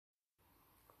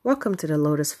Welcome to the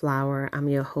Lotus Flower. I'm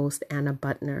your host, Anna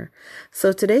Butner.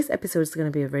 So today's episode is going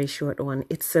to be a very short one.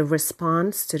 It's a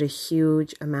response to the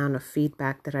huge amount of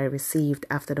feedback that I received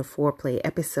after the foreplay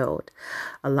episode.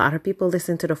 A lot of people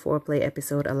listened to the foreplay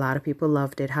episode. A lot of people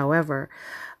loved it. However,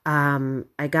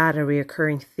 I got a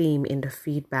reoccurring theme in the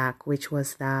feedback, which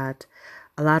was that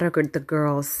a lot of the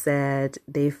girls said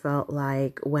they felt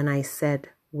like when I said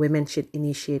women should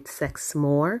initiate sex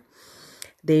more,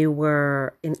 they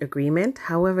were in agreement.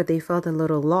 However, they felt a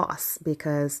little lost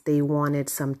because they wanted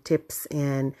some tips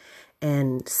and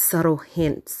subtle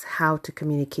hints how to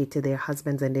communicate to their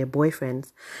husbands and their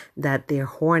boyfriends that they're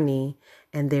horny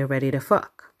and they're ready to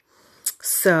fuck.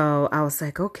 So I was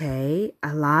like, okay,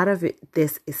 a lot of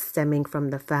this is stemming from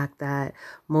the fact that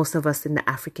most of us in the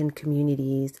African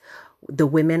communities, the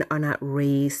women are not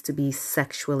raised to be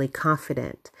sexually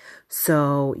confident.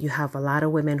 So you have a lot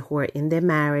of women who are in their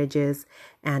marriages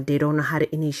and they don't know how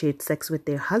to initiate sex with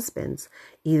their husbands.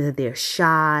 Either they're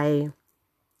shy,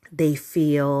 they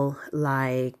feel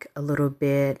like a little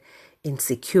bit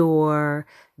insecure,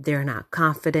 they're not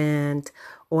confident,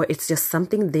 or it's just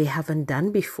something they haven't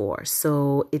done before.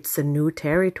 So it's a new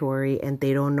territory and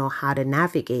they don't know how to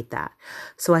navigate that.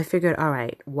 So I figured, all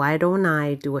right, why don't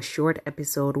I do a short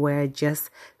episode where I just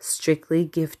strictly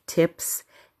give tips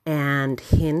and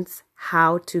hints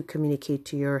how to communicate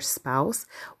to your spouse,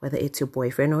 whether it's your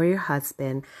boyfriend or your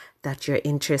husband, that you're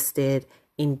interested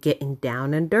in getting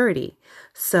down and dirty.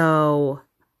 So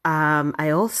I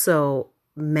also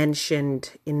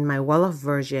mentioned in my Wolof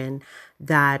version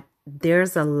that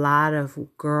there's a lot of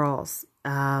girls,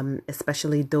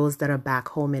 especially those that are back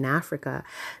home in Africa,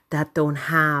 that don't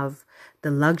have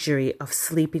the luxury of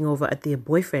sleeping over at their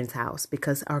boyfriend's house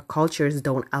because our cultures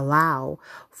don't allow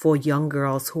for young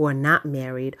girls who are not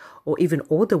married or even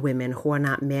older women who are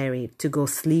not married to go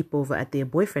sleep over at their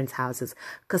boyfriend's houses.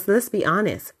 Because let's be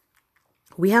honest,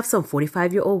 we have some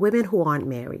 45-year-old women who aren't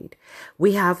married.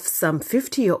 We have some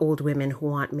 50-year-old women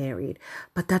who aren't married,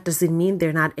 but that doesn't mean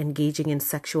they're not engaging in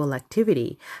sexual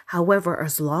activity. However,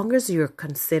 as long as you're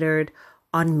considered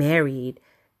unmarried,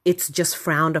 it's just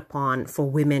frowned upon for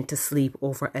women to sleep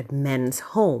over at men's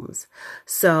homes.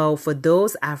 So for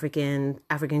those African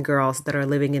girls that are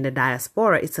living in the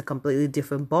diaspora, it's a completely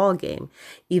different ball game.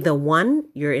 Either one,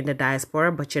 you're in the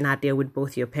diaspora, but you're not there with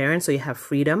both your parents, so you have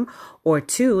freedom. Or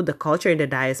two, the culture in the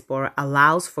diaspora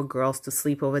allows for girls to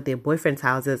sleep over at their boyfriends'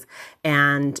 houses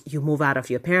and you move out of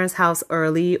your parents' house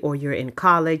early, or you're in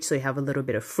college, so you have a little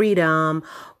bit of freedom,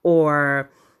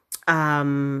 or,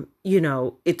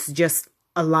 it's just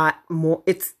a lot more.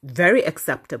 It's very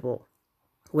acceptable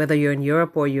whether you're in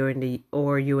Europe or you're in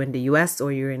the US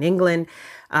or you're in England.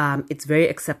 It's very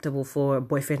acceptable for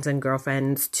boyfriends and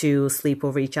girlfriends to sleep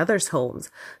over each other's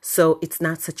homes. So it's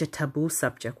not such a taboo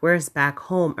subject. Whereas back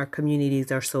home, our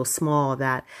communities are so small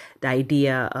that the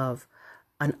idea of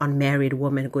an unmarried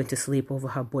woman going to sleep over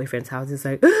her boyfriend's house is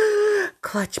like,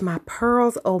 clutch my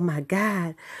pearls. Oh my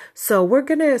God. So we're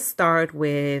going to start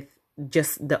with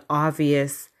just the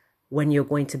obvious when you're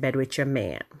going to bed with your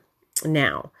man.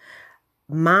 Now,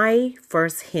 my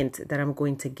first hint that I'm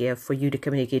going to give for you to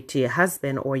communicate to your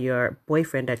husband or your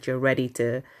boyfriend that you're ready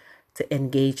to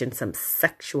engage in some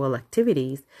sexual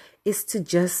activities is to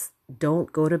just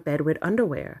don't go to bed with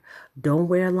underwear. Don't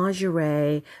wear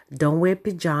lingerie. Don't wear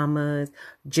pajamas.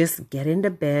 Just get into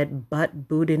bed butt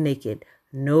booty naked.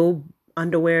 No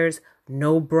underwears,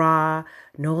 no bra,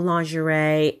 no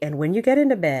lingerie. And when you get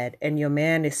into bed and your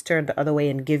man is turned the other way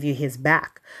and give you his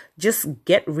back, just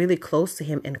get really close to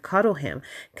him and cuddle him,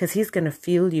 because he's going to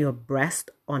feel your breast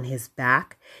on his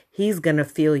back. He's going to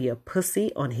feel your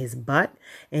pussy on his butt.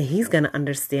 And he's going to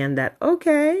understand that,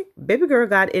 okay, baby girl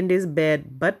got in this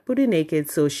bed butt booty naked,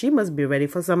 so she must be ready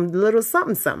for some little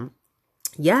something, something.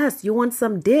 Yes, you want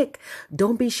some dick.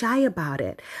 Don't be shy about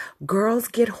it. Girls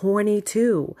get horny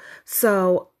too.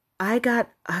 So I got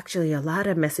actually a lot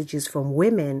of messages from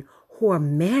women who are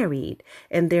married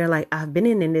and they're like, I've been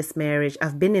in this marriage.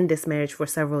 I've been in this marriage for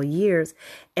several years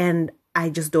and I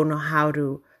just don't know how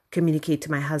to communicate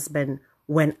to my husband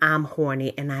when I'm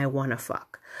horny and I want to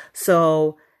fuck.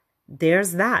 So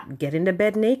there's that. Get into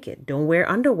bed naked. Don't wear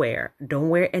underwear. Don't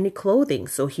wear any clothing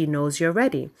so he knows you're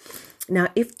ready. Now,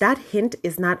 if that hint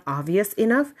is not obvious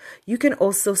enough, you can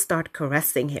also start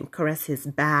caressing him. Caress his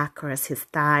back, caress his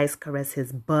thighs, caress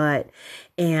his butt.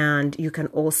 And you can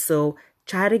also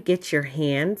try to get your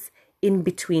hands in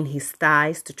between his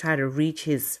thighs to try to reach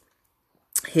his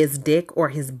his dick or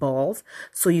his balls,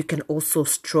 so you can also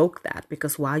stroke that,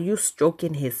 because while you're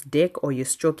stroking his dick or you're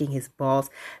stroking his balls,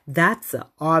 that's an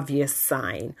obvious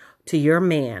sign to your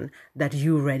man that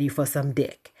you're ready for some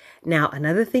dick. Now,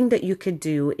 another thing that you could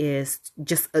do is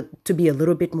just to be a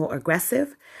little bit more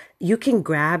aggressive. You can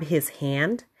grab his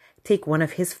hand, take one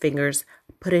of his fingers,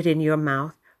 put it in your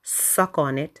mouth, suck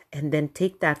on it, and then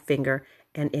take that finger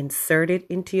and insert it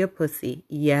into your pussy.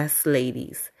 Yes,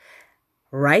 ladies.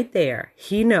 Right there,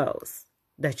 he knows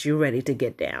that you're ready to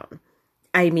get down.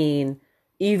 I mean,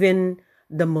 even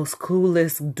the most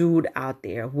clueless dude out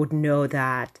there would know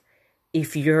that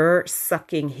if you're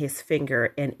sucking his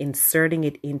finger and inserting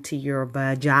it into your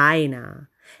vagina,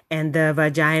 and the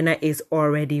vagina is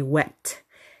already wet,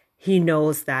 he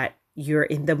knows that you're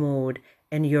in the mood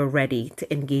and you're ready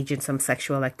to engage in some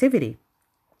sexual activity.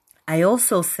 I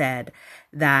also said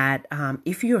that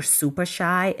if you're super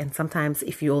shy, and sometimes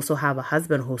if you also have a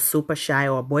husband who's super shy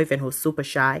or a boyfriend who's super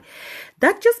shy,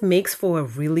 that just makes for a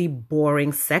really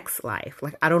boring sex life.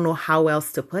 Like, I don't know how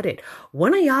else to put it.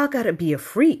 One of y'all gotta be a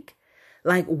freak.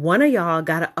 Like, one of y'all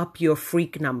gotta up your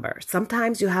freak number.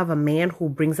 Sometimes you have a man who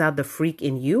brings out the freak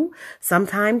in you.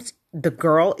 Sometimes the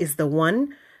girl is the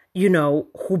one,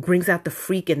 who brings out the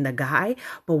freak in the guy.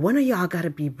 But one of y'all got to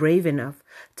be brave enough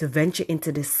to venture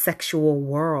into this sexual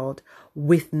world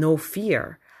with no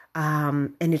fear.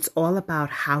 And it's all about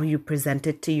how you present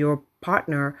it to your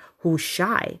partner who's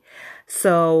shy.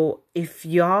 So if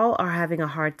y'all are having a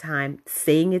hard time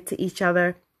saying it to each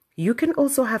other, you can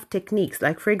also have techniques.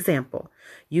 Like, for example,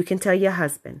 you can tell your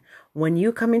husband, when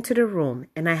you come into the room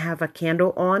and I have a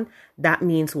candle on, that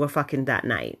means we're fucking that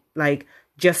night. Like,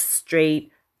 just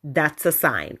straight. That's a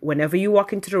sign. Whenever you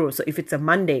walk into the room, so if it's a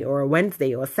Monday or a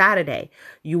Wednesday or a Saturday,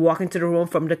 you walk into the room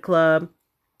from the club,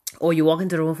 or you walk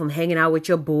into the room from hanging out with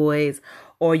your boys,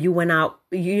 or you went out,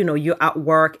 you're at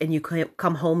work and you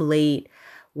come home late.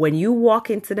 When you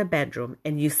walk into the bedroom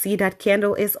and you see that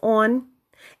candle is on,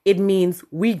 it means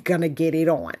we gonna get it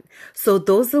on. So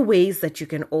those are ways that you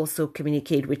can also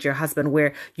communicate with your husband,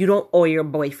 where you don't, or your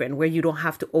boyfriend, where you don't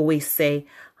have to always say,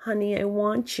 honey, I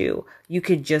want you. You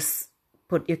could just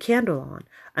put your candle on.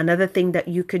 Another thing that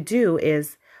you could do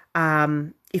is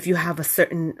if you have a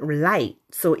certain light.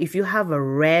 So if you have a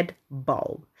red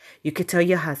bulb, you could tell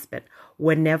your husband,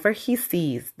 whenever he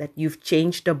sees that you've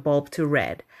changed the bulb to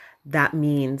red, that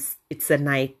means it's a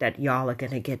night that y'all are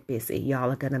going to get busy.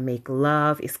 Y'all are going to make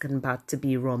love. It's about to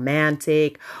be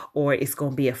romantic, or it's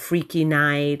going to be a freaky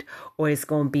night, or it's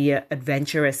going to be an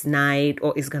adventurous night,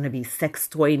 or it's going to be sex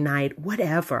toy night,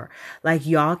 whatever. Like,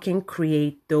 y'all can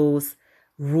create those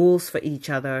rules for each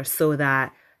other so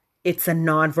that it's a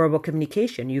nonverbal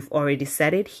communication. You've already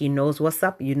said it. He knows what's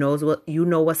up. You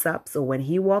know what's up. So when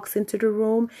he walks into the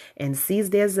room and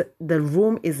sees the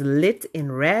room is lit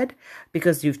in red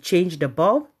because you've changed the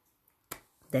bulb,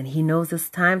 then he knows it's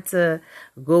time to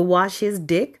go wash his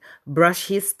dick, brush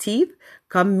his teeth,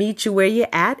 come meet you where you're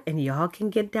at, and y'all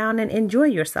can get down and enjoy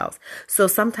yourselves. So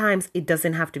sometimes it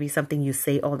doesn't have to be something you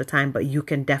say all the time, but you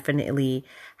can definitely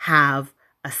have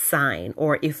a sign.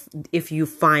 Or if you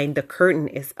find the curtain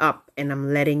is up and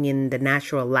I'm letting in the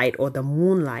natural light or the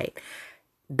moonlight,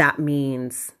 that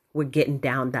means we're getting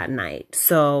down that night.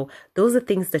 So those are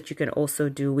things that you can also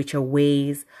do, which are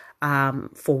ways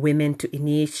for women to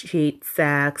initiate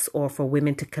sex, or for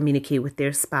women to communicate with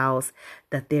their spouse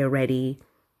that they're ready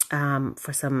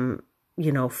for some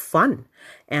fun.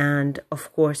 And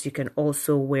of course, you can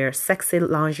also wear sexy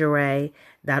lingerie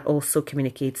that also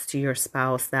communicates to your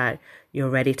spouse that you're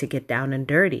ready to get down and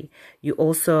dirty. You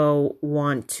also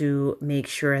want to make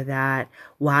sure that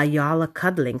while y'all are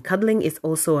cuddling is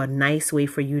also a nice way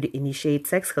for you to initiate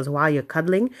sex, because while you're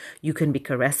cuddling, you can be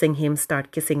caressing him,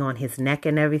 start kissing on his neck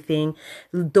and everything.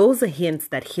 Those are hints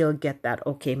that he'll get that,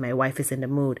 okay, my wife is in the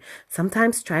mood.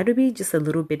 Sometimes try to be just a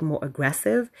little bit more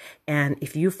aggressive. And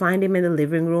if you find him in the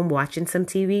living room watching some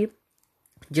TV,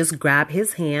 just grab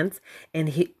his hands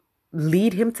and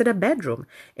lead him to the bedroom.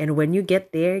 And when you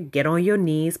get there, get on your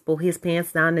knees, pull his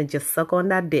pants down, and just suck on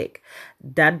that dick.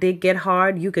 That dick get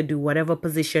hard, you could do whatever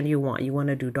position you want. You want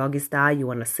to do doggy style, you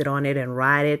want to sit on it and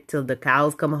ride it till the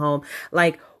cows come home.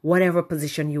 Like, whatever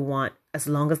position you want. As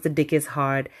long as the dick is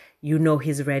hard, you know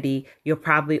he's ready. You're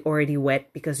probably already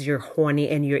wet because you're horny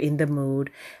and you're in the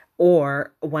mood.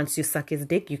 Or once you suck his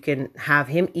dick, you can have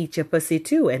him eat your pussy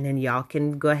too. And then y'all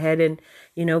can go ahead and,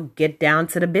 get down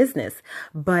to the business.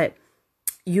 But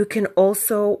you can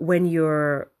also, when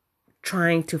you're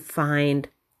trying to find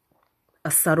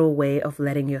a subtle way of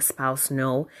letting your spouse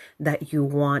know that you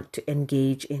want to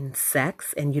engage in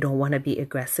sex and you don't want to be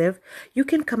aggressive, you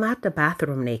can come out the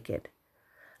bathroom naked.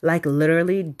 Like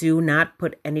literally, do not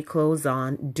put any clothes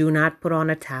on. Do not put on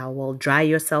a towel. Dry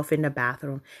yourself in the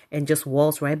bathroom and just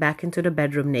waltz right back into the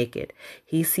bedroom naked.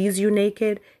 He sees you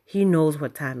naked. He knows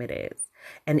what time it is.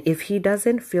 And if he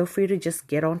doesn't, feel free to just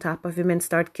get on top of him and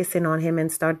start kissing on him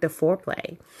and start the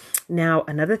foreplay. Now,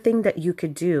 another thing that you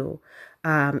could do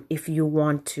if you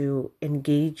want to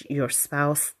engage your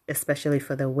spouse, especially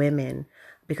for the women,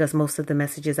 because most of the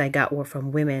messages I got were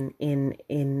from women in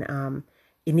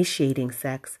initiating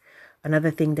sex.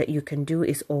 Another thing that you can do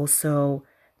is also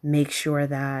make sure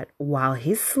that while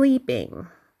he's sleeping,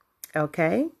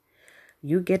 okay,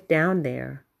 you get down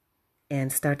there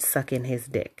and start sucking his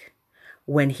dick.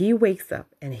 When he wakes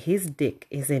up and his dick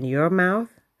is in your mouth,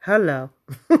 hello.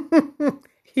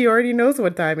 He already knows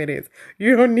what time it is.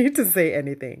 You don't need to say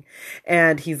anything.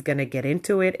 And he's going to get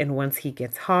into it. And once he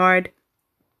gets hard,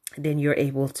 then you're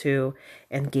able to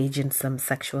engage in some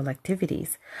sexual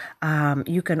activities.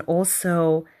 You can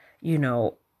also,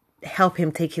 help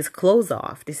him take his clothes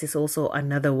off. This is also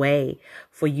another way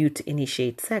for you to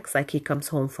initiate sex. Like he comes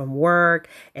home from work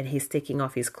and he's taking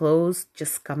off his clothes.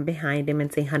 Just come behind him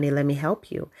and say, honey, let me help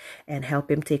you, and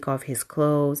help him take off his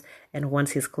clothes. And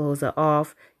once his clothes are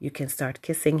off, you can start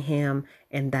kissing him,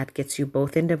 and that gets you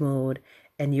both in the mood.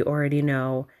 And you already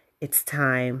know it's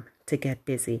time to get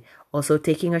busy. Also,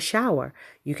 taking a shower.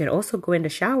 You can also go in the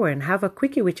shower and have a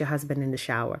quickie with your husband in the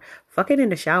shower. Fucking in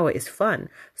the shower is fun.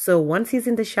 So once he's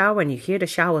in the shower and you hear the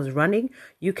showers running,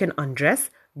 you can undress,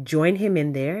 join him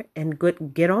in there, and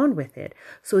get on with it.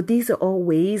 So these are all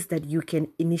ways that you can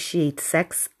initiate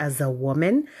sex as a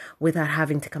woman without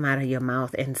having to come out of your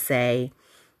mouth and say,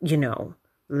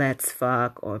 let's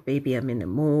fuck, or baby, I'm in the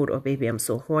mood, or baby, I'm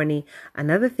so horny.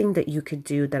 Another thing that you could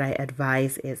do that I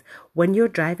advise is when you're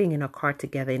driving in a car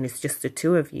together and it's just the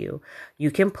two of you, you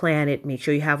can plan it. Make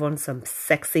sure you have on some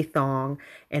sexy thong.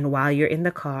 And while you're in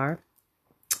the car,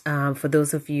 for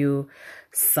those of you,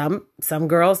 some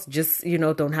girls just,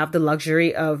 don't have the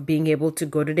luxury of being able to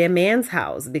go to their man's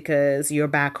house because you're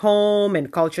back home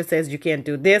and culture says you can't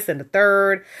do this and the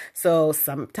third. So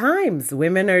sometimes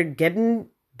women are getting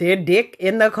their dick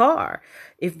in the car.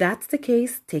 If that's the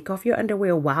case, take off your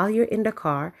underwear while you're in the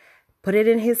car, put it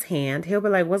in his hand. He'll be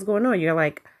like, what's going on? You're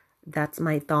like, that's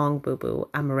my thong, boo-boo.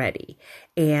 I'm ready.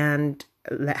 And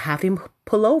have him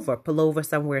pull over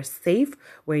somewhere safe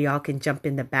where y'all can jump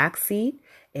in the back seat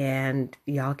and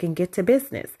y'all can get to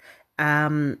business.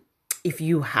 If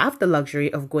you have the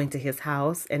luxury of going to his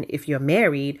house, and if you're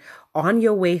married, on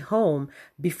your way home,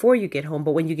 before you get home,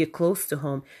 but when you get close to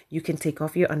home, you can take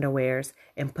off your underwears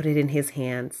and put it in his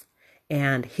hands,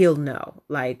 and he'll know.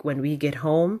 Like when we get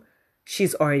home,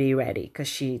 she's already ready because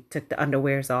she took the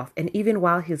underwears off. And even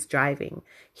while he's driving,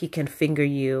 he can finger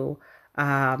you.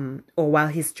 Or while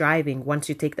he's driving, once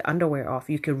you take the underwear off,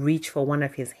 you can reach for one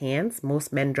of his hands.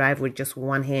 Most men drive with just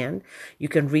one hand. You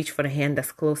can reach for the hand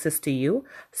that's closest to you,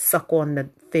 suck on the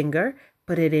finger,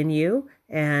 put it in you,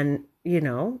 and,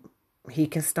 he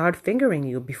can start fingering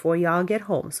you before y'all get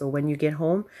home. So when you get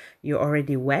home, you're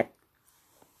already wet.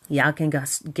 Y'all can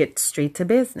get straight to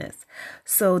business.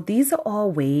 So these are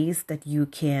all ways that you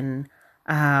can,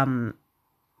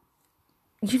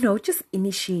 just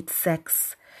initiate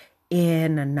sex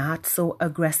in a not so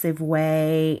aggressive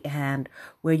way, and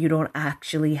where you don't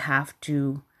actually have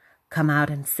to come out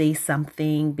and say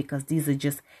something, because these are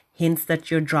just hints that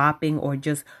you're dropping or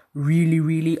just really,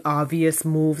 really obvious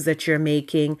moves that you're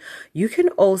making. You can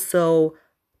also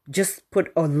just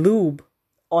put a lube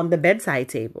on the bedside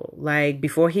table. Like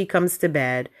before he comes to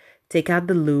bed, take out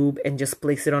the lube and just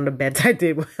place it on the bedside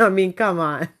table. I mean, come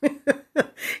on.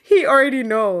 He already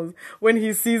knows when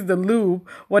he sees the lube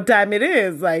what time it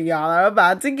is. Like, y'all are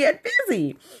about to get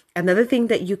busy. Another thing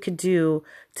that you could do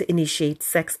to initiate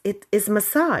sex, it is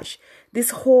massage. This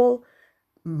whole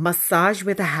massage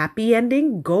with a happy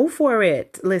ending, go for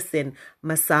it. Listen,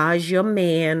 massage your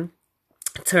man,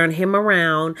 turn him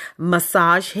around,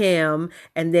 massage him,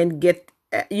 and then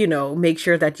make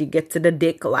sure that you get to the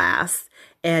dick last.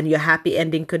 And your happy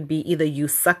ending could be either you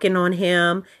sucking on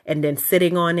him and then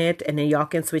sitting on it, and then y'all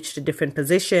can switch to different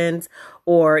positions,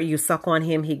 or you suck on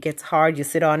him, he gets hard, you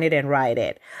sit on it and ride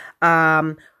it.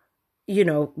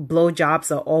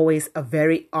 Blowjobs are always a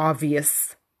very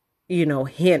obvious,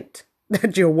 hint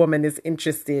that your woman is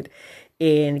interested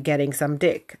in getting some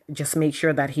dick. Just make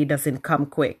sure that he doesn't come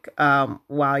quick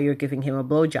while you're giving him a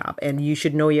blowjob. And you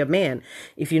should know your man.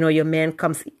 If you know your man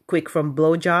comes quick from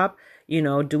blowjob,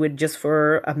 do it just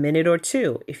for a minute or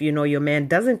two. If you know your man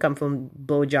doesn't come from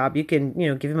blowjob, you can,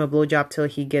 give him a blowjob till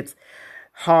he gets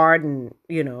hard and,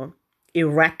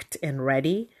 erect and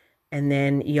ready. And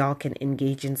then y'all can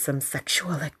engage in some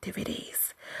sexual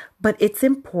activities. But it's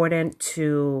important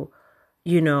to,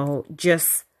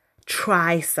 just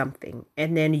try something,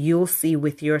 and then you'll see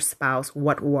with your spouse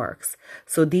what works.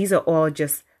 So these are all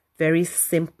just very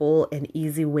simple and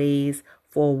easy ways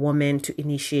for a woman to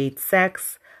initiate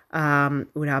sex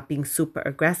without being super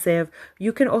aggressive.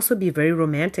 You can also be very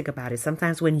romantic about it.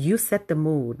 Sometimes when you set the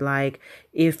mood, like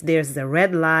if there's a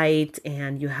red light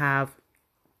and you have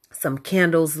some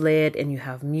candles lit and you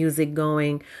have music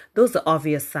going, those are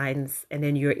obvious signs. And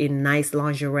then you're in nice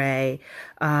lingerie,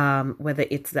 whether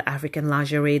it's the African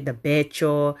lingerie, the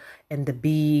becho and the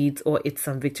beads, or it's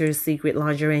some Victoria's Secret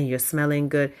lingerie and you're smelling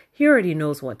good. He already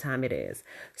knows what time it is.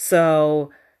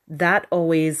 So that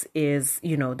always is,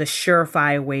 the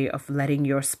surefire way of letting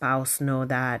your spouse know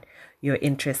that you're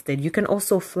interested. You can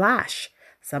also flash.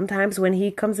 Sometimes when he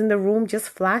comes in the room, just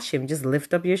flash him. Just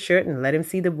lift up your shirt and let him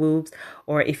see the boobs.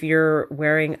 Or if you're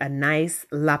wearing a nice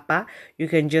lapa, you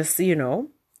can just,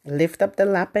 lift up the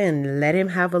lapa and let him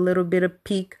have a little bit of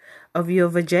peek of your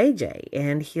vajayjay.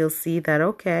 And he'll see that,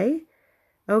 okay,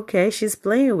 she's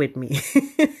playing with me.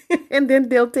 And then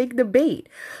they'll take the bait.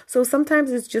 So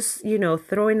sometimes it's just,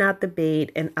 throwing out the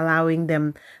bait and allowing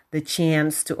them the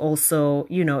chance to also,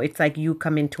 it's like you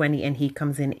come in 20 and he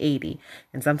comes in 80.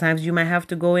 And sometimes you might have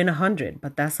to go in 100,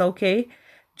 but that's okay.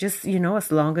 Just,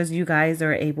 as long as you guys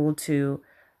are able to,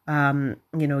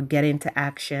 get into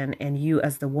action, and you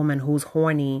as the woman who's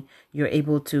horny, you're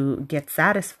able to get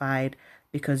satisfied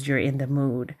because you're in the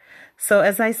mood. So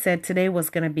as I said, today was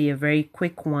going to be a very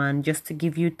quick one just to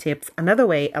give you tips. Another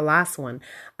way, a last one,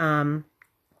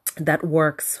 that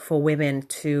works for women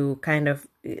to kind of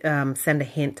send a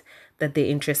hint that they're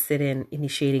interested in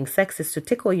initiating sex is to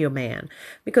tickle your man.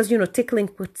 Because, tickling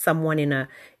puts someone in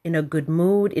a good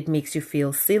mood. It makes you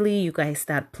feel silly. You guys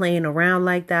start playing around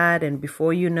like that. And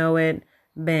before you know it,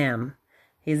 bam,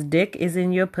 his dick is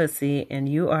in your pussy and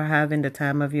you are having the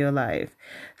time of your life.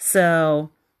 So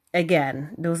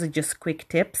again, those are just quick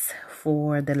tips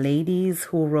for the ladies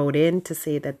who wrote in to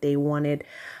say that they wanted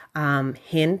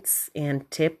hints and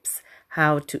tips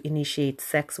how to initiate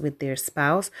sex with their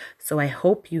spouse. So I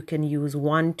hope you can use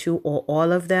 1, 2, or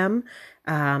all of them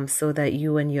so that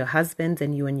you and your husbands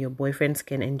and you and your boyfriends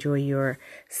can enjoy your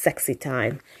sexy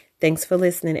time. Thanks for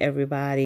listening, everybody.